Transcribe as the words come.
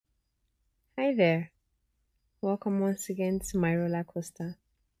Hi there. Welcome once again to my roller coaster.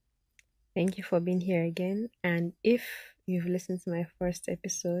 Thank you for being here again. And if you've listened to my first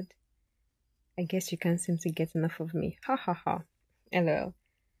episode, I guess you can't seem to get enough of me. Ha ha ha. LOL.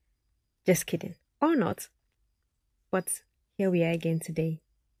 Just kidding. Or not. But here we are again today.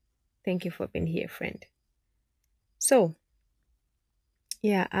 Thank you for being here, friend. So,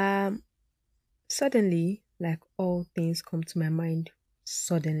 yeah, suddenly, like all things come to my mind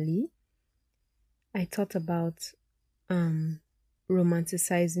suddenly, I thought about um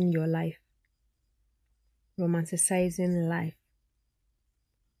romanticizing your life. Romanticizing life.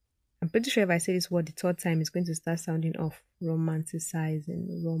 I'm pretty sure if I say this word the third time, it's going to start sounding off.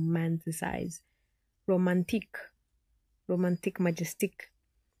 Romanticizing, romanticize, romantic, romantic, majestic,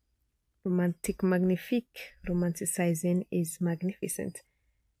 romantic, magnifique. Romanticizing is magnificent.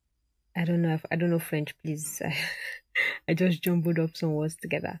 I don't know French, please. I just jumbled up some words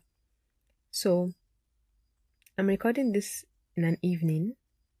together. So I'm recording this in an evening.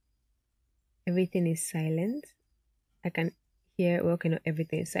 Everything is silent. I can hear, well, okay, not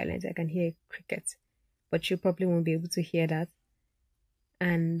everything is silent. I can hear crickets, but you probably won't be able to hear that.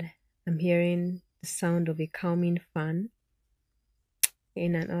 And I'm hearing the sound of a calming fan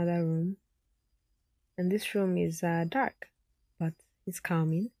in another room. And this room is dark, but it's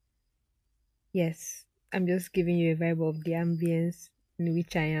calming. Yes, I'm just giving you a vibe of the ambience in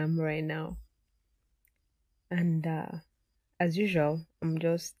which I am right now. And as usual, I'm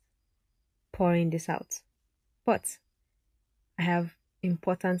just pouring this out. But I have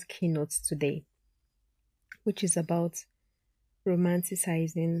important keynotes today, which is about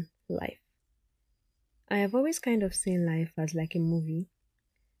romanticizing life. I have always kind of seen life as like a movie,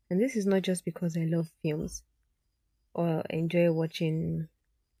 and this is not just because I love films or enjoy watching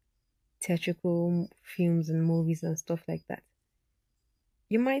theatrical films and movies and stuff like that.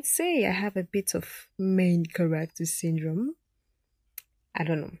 You might say I have a bit of main character syndrome. I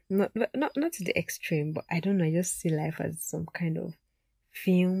don't know, not to the extreme, but I don't know. I just see life as some kind of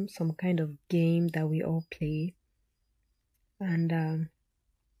film, some kind of game that we all play, and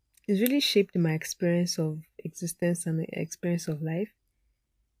it's really shaped my experience of existence and the experience of life.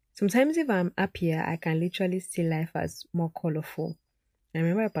 Sometimes, if I'm happier, I can literally see life as more colorful. I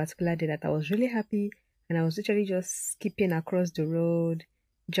remember a particular day that I was really happy and I was literally just skipping across the road,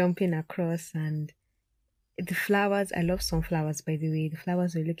 jumping across, and the flowers, I love sunflowers by the way. The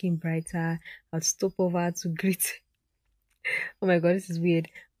flowers were looking brighter. I'd stop over to greet, oh my god, this is weird.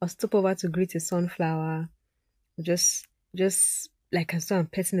 I'll stop over to greet a sunflower, just, just like as though I'm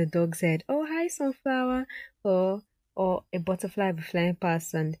petting the dog's head. Oh, hi, sunflower. Or, or a butterfly be flying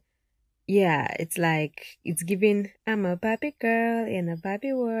past and yeah, it's like it's giving I'm a Barbie girl in a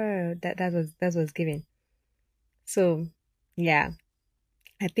Barbie world. That was given. So yeah,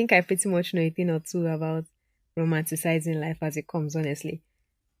 I think I pretty much know a thing or two about romanticizing life as it comes, honestly.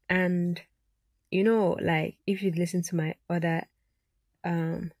 And like if you'd listen to my other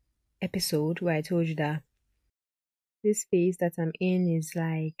um episode where I told you that this phase that I'm in is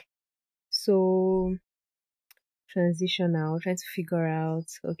like so transitional, trying to figure out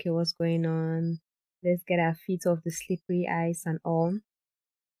okay what's going on. Let's get our feet off the slippery ice and all.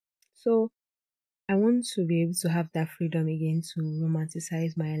 So I want to be able to have that freedom again to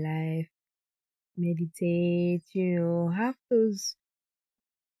romanticize my life, meditate, have those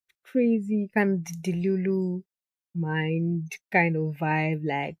crazy kind of delulu mind kind of vibe,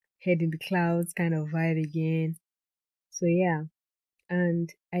 like head in the clouds kind of vibe again. So yeah, and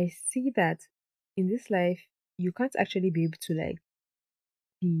I see that in this life, you can't actually be able to like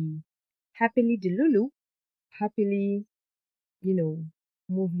be happily delulu, happily, you know,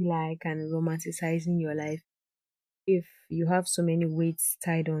 movie like and romanticizing your life if you have so many weights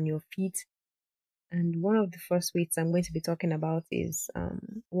tied on your feet. And one of the first weights I'm going to be talking about is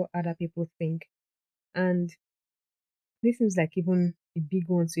what other people think. And this seems like even a big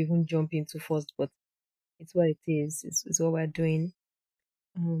one to even jump into first, but it's what it is. It's what we're doing.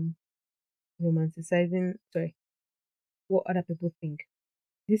 Um, romanticizing. Sorry, what other people think.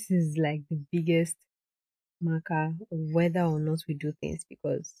 This is like the biggest marker of whether or not we do things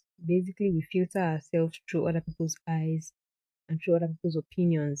because basically we filter ourselves through other people's eyes and through other people's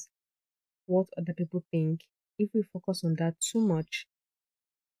opinions, what other people think. If we focus on that too much,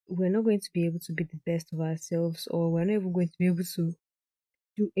 we're not going to be able to be the best of ourselves, or we're not even going to be able to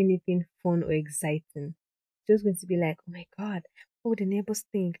do anything fun or exciting. It's just going to be like, oh my god, what would the neighbors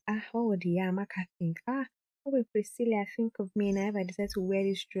think? Ah, what would the Yamaka think? Ah, what would Priscilla think of me now if I decide to wear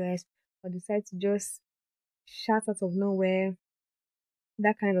this dress or decide to just shout out of nowhere,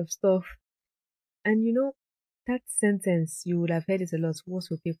 that kind of stuff. And that sentence, you would have heard it a lot. What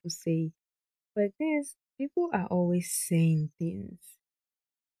will people say? But the thing is, people are always saying things.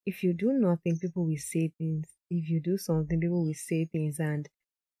 If you do nothing, people will say things. If you do something, people will say things. And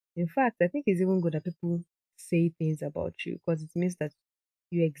in fact, I think it's even good that people say things about you because it means that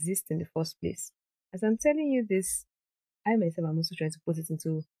you exist in the first place. As I'm telling you this, I myself am also trying to put it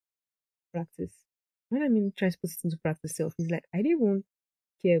into practice. When I mean trying to put it into practice self, it's like I didn't even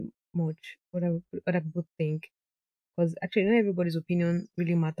care much what other people think because actually not everybody's opinion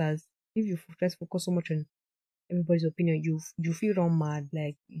really matters. If you try to focus so much on everybody's opinion, you feel run mad,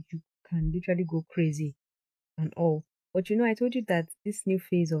 like you can literally go crazy and all. But I told you that this new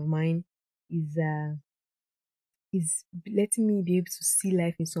phase of mine is uh is letting me be able to see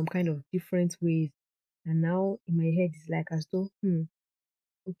life in some kind of different ways. And now in my head it's like as though,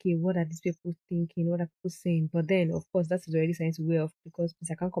 okay, what are these people thinking? What are people saying? But then of course that is already starting to weigh off because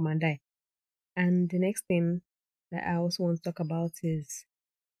I can't come and die. And the next thing that I also want to talk about is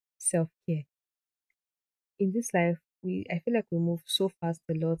self care. In this life, we I feel like we move so fast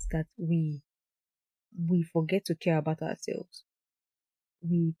a lot that we forget to care about ourselves.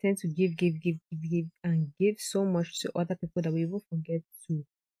 We tend to give, and give so much to other people that we even forget to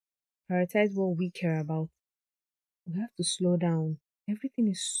prioritize what we care about. We have to slow down. Everything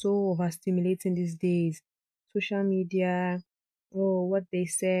is so overstimulating these days. Social media, oh, what they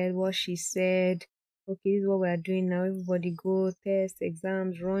said, what she said. Okay, this is what we are doing now. Everybody go test,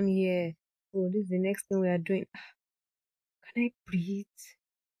 exams, run here. Oh, this is the next thing we are doing. Can I breathe?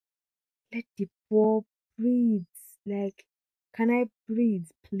 Let the poor breathe. Like, can I breathe,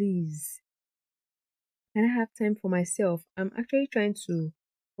 please? Can I have time for myself? I'm actually trying to,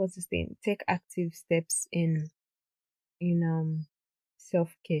 what's this thing? Take active steps in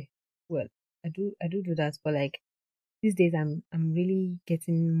self care. Well, I do that, but like these days I'm really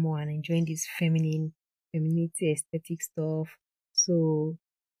getting more and enjoying this femininity aesthetic stuff. So,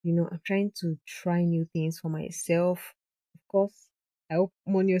 I'm trying to try new things for myself. Of course, I hope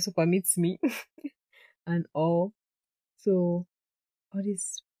money also permits me and all. So all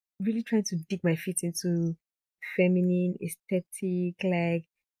this really trying to dig my feet into feminine aesthetic, like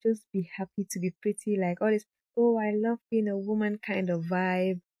just be happy to be pretty, like all this, oh, I love being a woman kind of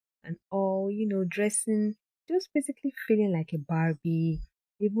vibe and all, dressing, just basically feeling like a Barbie,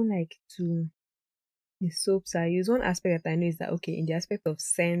 even like to the soaps I use. One aspect that I know is that okay, in the aspect of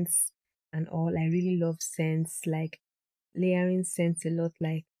scents and all, I really love scents, like layering scents a lot,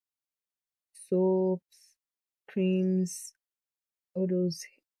 like soaps, creams, all those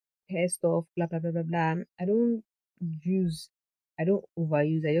hair stuff, blah blah blah blah blah. Use, I don't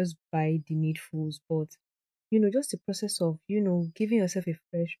overuse. I just buy the needfuls. But just the process of giving yourself a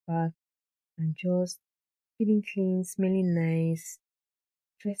fresh bath and just feeling clean, smelling nice,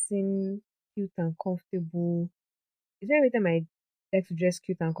 dressing cute and comfortable. Is there every time I like to dress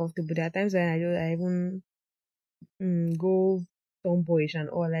cute and comfortable? There are times when I even go tomboyish and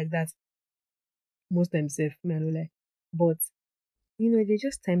all like that. Most times, safe, me I don't like. But there's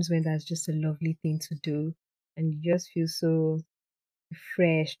just times when that's just a lovely thing to do, and you just feel so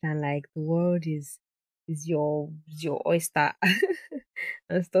refreshed and like the world is your oyster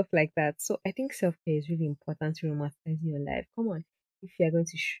and stuff like that. So I think self care is really important to romanticize your life. Come on, if you are going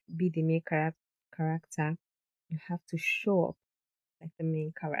to be the main character, you have to show up like the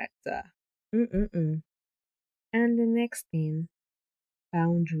main character. Mm-mm-mm. And the next thing,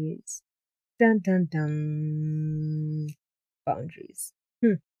 boundaries. Dun dun dun. Boundaries.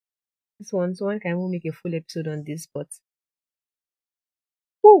 This one, someone can even make a full episode on this, but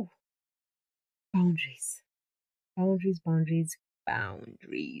whew, boundaries, boundaries, boundaries,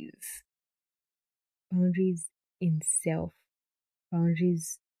 boundaries, boundaries in self,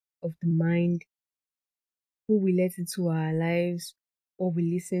 boundaries of the mind, who we let into our lives, what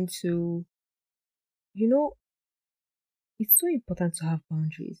we listen to. You know, it's so important to have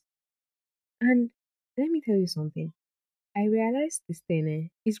boundaries. And let me tell you something. I realized this thing.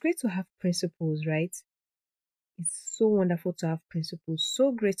 It's great to have principles, right? It's so wonderful to have principles.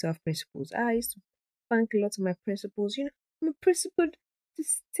 So great to have principles. I used to thank a lot of my principles. I'm a principled,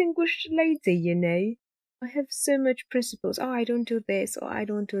 distinguished lady, I have so much principles. Oh, I don't do this or I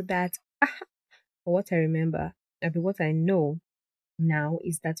don't do that. But what I remember, what I know now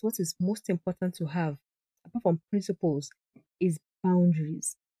is that what is most important to have, apart from principles, is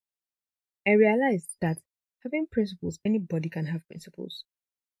boundaries. I realized that having principles, anybody can have principles.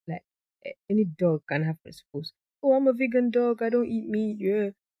 Like any dog can have principles. Oh, I'm a vegan dog. I don't eat meat. Yeah,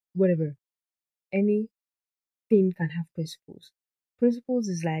 whatever. Anything can have principles. Principles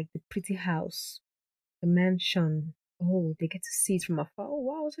is like the pretty house, the mansion. Oh, they get to see it from afar. Oh,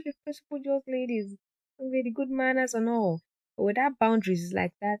 wow, such a principled young lady, young lady, good manners and all. But without boundaries, it's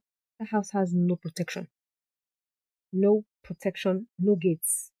like that. That house has no protection. No protection, no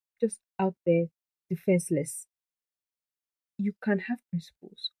gates. Just out there, defenseless. You can have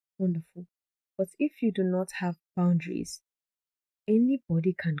principles, wonderful. But if you do not have boundaries,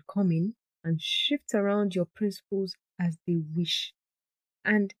 anybody can come in and shift around your principles as they wish.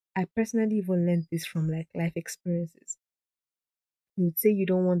 And I personally even learned this from like life experiences. You would say you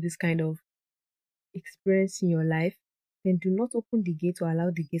don't want this kind of experience in your life, then do not open the gate or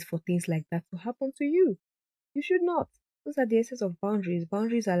allow the gate for things like that to happen to you. You should not. Those are the essence of boundaries.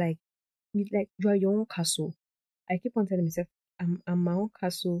 Boundaries are like you are your own castle. I keep on telling myself, I'm my own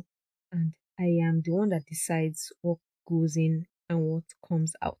castle, and I am the one that decides what goes in and what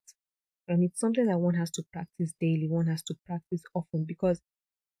comes out. And it's something that one has to practice daily, one has to practice often, because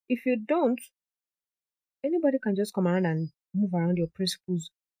if you don't, anybody can just come around and move around your principles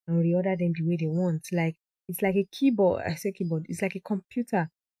and reorder them the way they want. Like it's like a keyboard. I say keyboard, it's like a computer.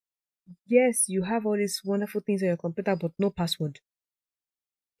 Yes, you have all these wonderful things on your computer, but no password.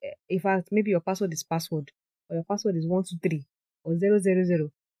 In fact, maybe your password is password, or your password is 123 or 000.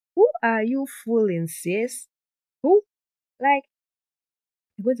 Who are you fooling, sis? Who? Like,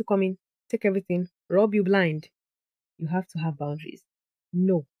 you're going to come in, take everything, rob you blind. You have to have boundaries.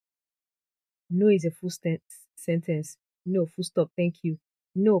 No. No is a sentence. No, full stop, thank you.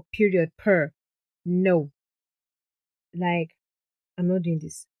 No, period, per. No. Like, I'm not doing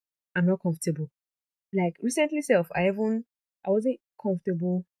this. I'm not comfortable. Like, recently self, I wasn't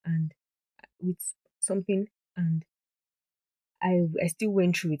comfortable and with something, and I still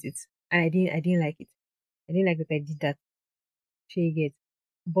went through with it, and I didn't like it. I didn't like that I did that. Sure you get.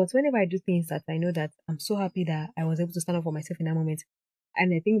 But whenever I do things that I know that I'm so happy that I was able to stand up for myself in that moment,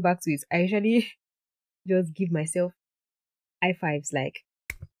 and I think back to it, I usually just give myself high fives, like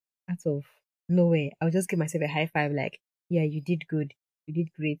out of nowhere. I'll just give myself a high five, like, yeah, you did good, you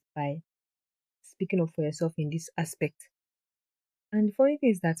did great by speaking up for yourself in this aspect. And the funny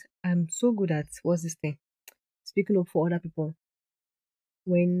thing is that I'm so good at what's this thing, speaking up for other people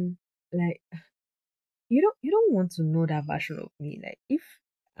when, like, you don't want to know that version of me. Like if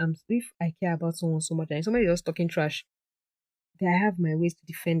I care about someone so much and somebody just talking trash, then I have my ways to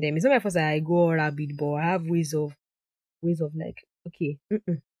defend them. It's not my first that I go all rabbit, but I have ways of like, okay,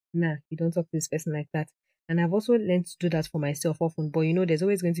 nah, you don't talk to this person like that. And I've also learned to do that for myself often. But there's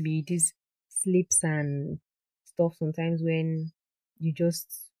always going to be these slips and stuff sometimes when you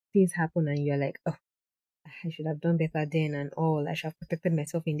just things happen and you're like, oh, I should have done better then and all. I should have protected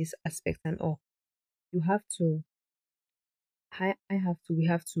myself in this aspect and all. You have to we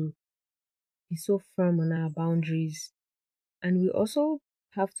have to be so firm on our boundaries, and we also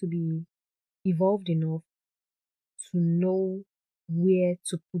have to be evolved enough to know where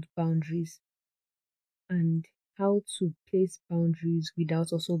to put boundaries and how to place boundaries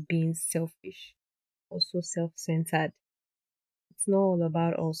without also being selfish, also self-centered. It's not all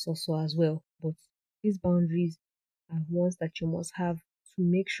about us also as well, but these boundaries are ones that you must have to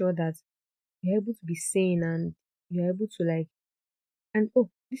make sure that you're able to be sane and you're able to like, and oh,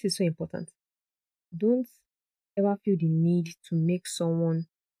 this is so important. Don't ever feel the need to make someone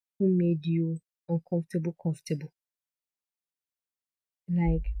who made you uncomfortable comfortable.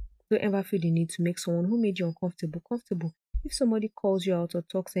 Like, don't ever feel the need to make someone who made you uncomfortable comfortable. If somebody calls you out or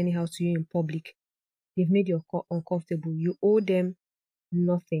talks anyhow to you in public, they've made you uncomfortable. You owe them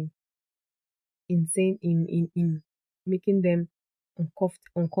nothing in saying in making them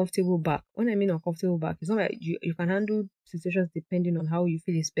uncomfortable back. When I mean uncomfortable back, it's not like you can handle situations depending on how you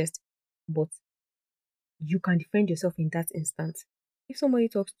feel is best, but you can defend yourself in that instance. If somebody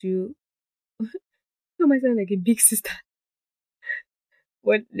talks to you, somebody sound like a big sister,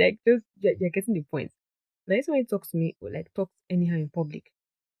 but like just you're getting the point. Now, if somebody talks to me or like talks anyhow in public,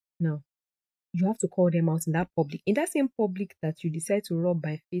 now you have to call them out in that public, in that same public that you decide to rub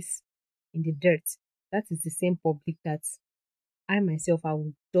my face in the dirt. That is the same public that I myself I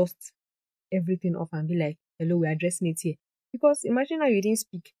will dust everything off and be like, "Hello, we're addressing it here." Because imagine how you didn't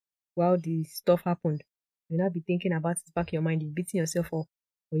speak while the stuff happened. You'll not be thinking about it back in your mind, you're beating yourself up,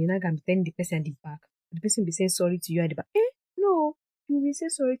 or you're not gonna be telling the person at the back. The person will be saying sorry to you at the back. No, you will say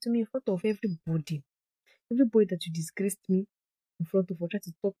sorry to me in front of everybody. Everybody that you disgraced me in front of or try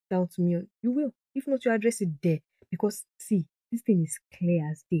to talk down to me, you will. If not, you address it there. Because see, this thing is clear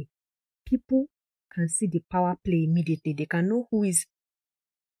as day. People can see the power play immediately. They can know who is,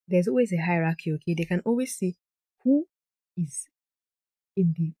 there's always a hierarchy, okay? They can always see who is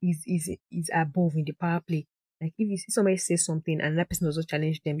in the is above in the power play. Like if you see somebody say something and that person also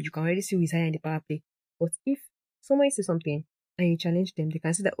challenge them, you can already see who is higher in the power play. But if somebody says something and you challenge them, they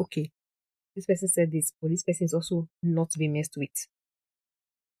can see that okay, this person said this, but this person is also not to be messed with.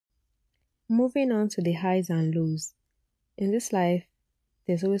 moving on to the highs and lows. In this life,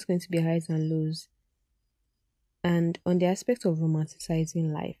 there's always going to be highs and lows. And on the aspect of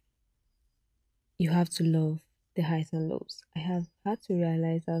romanticizing life, you have to love the highs and lows. I have had to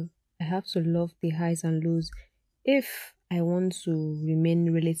realize that I have to love the highs and lows if I want to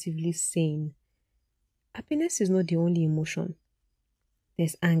remain relatively sane. Happiness is not the only emotion.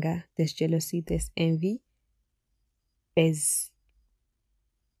 There's anger, there's jealousy, there's envy, there's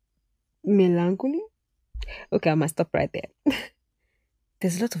melancholy. Okay, I must stop right there.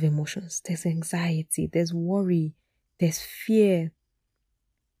 There's a lot of emotions. There's anxiety, there's worry, there's fear,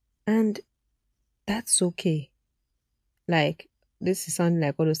 and that's okay. Like, this is sounding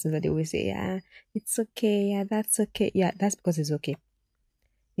like all those things that they always say, yeah, it's okay, yeah, that's okay. Yeah, that's because it's okay.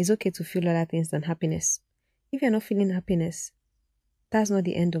 It's okay to feel other things than happiness. If you're not feeling happiness, that's not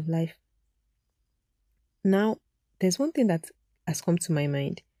the end of life. Now, there's one thing that has come to my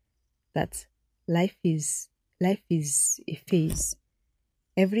mind, that life is life is a phase.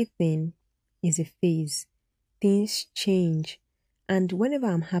 Everything is a phase. Things change. And whenever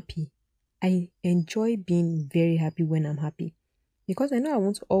I'm happy, I enjoy being very happy when I'm happy. Because I know I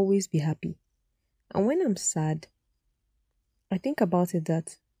want to always be happy. And when I'm sad, I think about it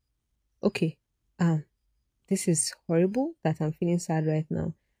that, okay, um, this is horrible that I'm feeling sad right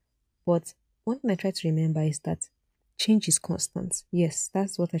now. But one thing I try to remember is that change is constant. Yes,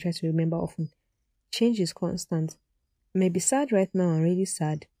 that's what I try to remember often. Change is constant. I may be sad right now, I'm really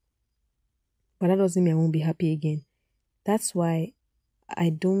sad, but that doesn't mean I won't be happy again. That's why I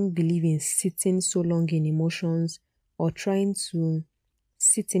don't believe in sitting so long in emotions or trying to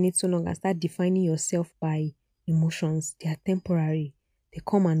sit in it so long and start defining yourself by emotions. They are temporary, they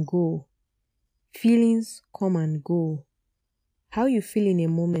come and go. Feelings come and go. How you feel in a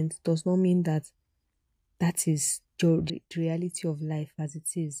moment does not mean that that is the reality of life as it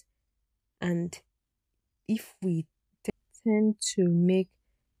is. And if we tend to make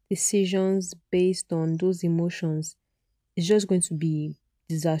decisions based on those emotions, it's just going to be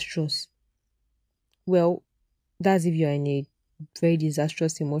disastrous. Well, that's if you're in a very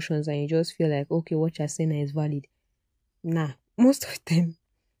disastrous emotions and you just feel like, okay, what you're saying is valid. Nah, most of the time,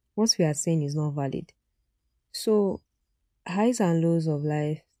 what we are saying is not valid. So, highs and lows of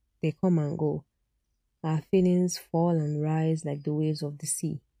life, they come and go. Our feelings fall and rise like the waves of the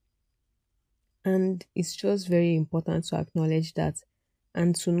sea. And it's just very important to acknowledge that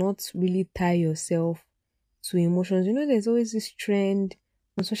and to not really tie yourself to emotions. You know, there's always this trend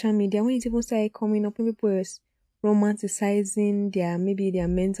on social media when it even started coming up, when people are romanticizing their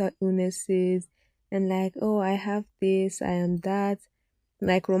mental illnesses and like, oh, I have this, I am that.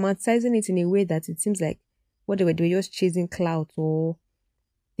 Like romanticizing it in a way that it seems like what they were just chasing clout, or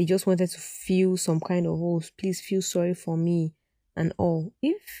they just wanted to feel some kind of, oh, please feel sorry for me and all.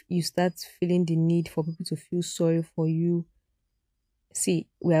 If you start feeling the need for people to feel sorry for you, see,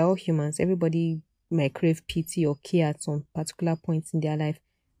 we're all humans. Everybody might crave pity or care at some particular points in their life.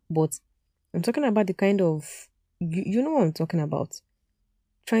 But I'm talking about the kind of, you know what I'm talking about.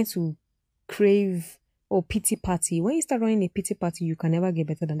 Trying to crave, oh, pity party. When you start running a pity party, you can never get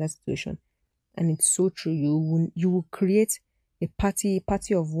better than that situation. And it's so true. You will create a party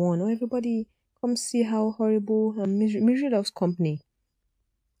of one. Oh, everybody come see how horrible and misery loves company.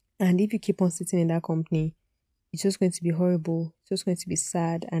 And if you keep on sitting in that company, it's just going to be horrible. It's just going to be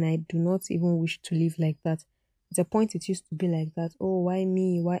sad. And I do not even wish to live like that. At a point, it used to be like that. Oh, why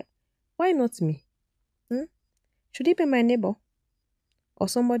me? Why not me? Hmm? Should it be my neighbor or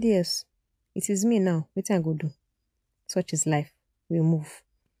somebody else? It is me now. What I go do? Such is life. We move.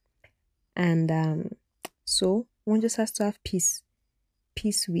 And so one just has to have peace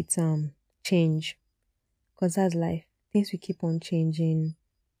with change, because that's life. Things will keep on changing,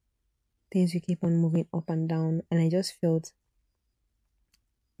 things will keep on moving up and down, and I just felt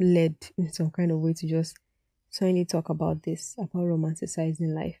led in some kind of way to just suddenly talk about this, about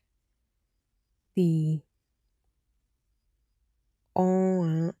romanticizing life. The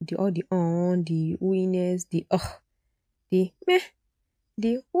the all the the winners, the the meh,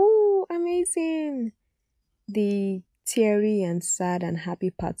 the amazing, the teary and sad and happy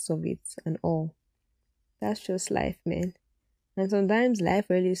parts of it and all. That's just life, man. And sometimes life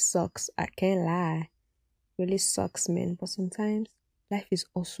really sucks. I can't lie. Really sucks, man. But sometimes life is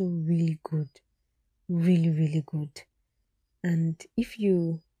also really good. Really, really good. And if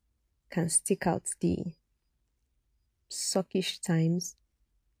you can stick out the suckish times,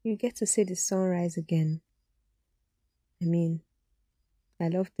 you get to see the sunrise again. I mean, I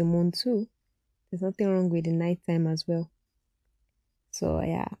love the moon too. There's nothing wrong with the nighttime as well. So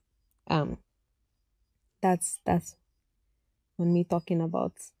yeah. Um that's on me talking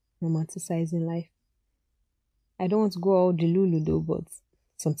about romanticizing life. I don't want to go all delulu though, but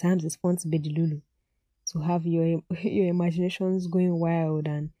sometimes it's fun to be delulu, to have your your imaginations going wild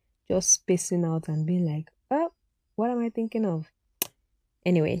and just spacing out and being like, oh, what am I thinking of?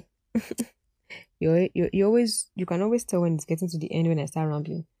 Anyway, you can always tell when it's getting to the end when I start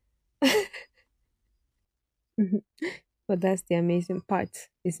rambling. But that's the amazing part,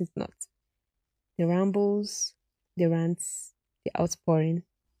 is it not? The rambles, the rants, the outpouring.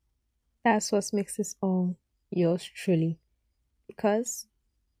 That's what makes this all yours truly. Because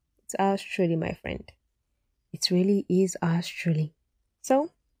it's ours truly, my friend. It really is ours truly.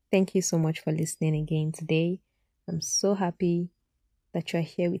 So, thank you so much for listening again today. I'm so happy that you're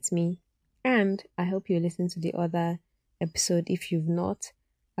here with me. And I hope you listen to the other episode if you've not.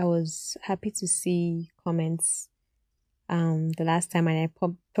 I was happy to see comments the last time, and I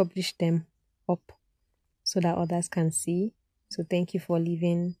published them up so that others can see. So thank you for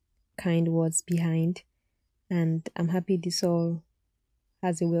leaving kind words behind. And I'm happy this all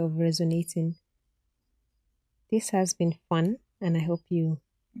has a way of resonating. This has been fun, and I hope you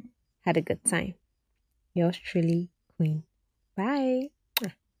had a good time. Yours truly, Queen. Bye.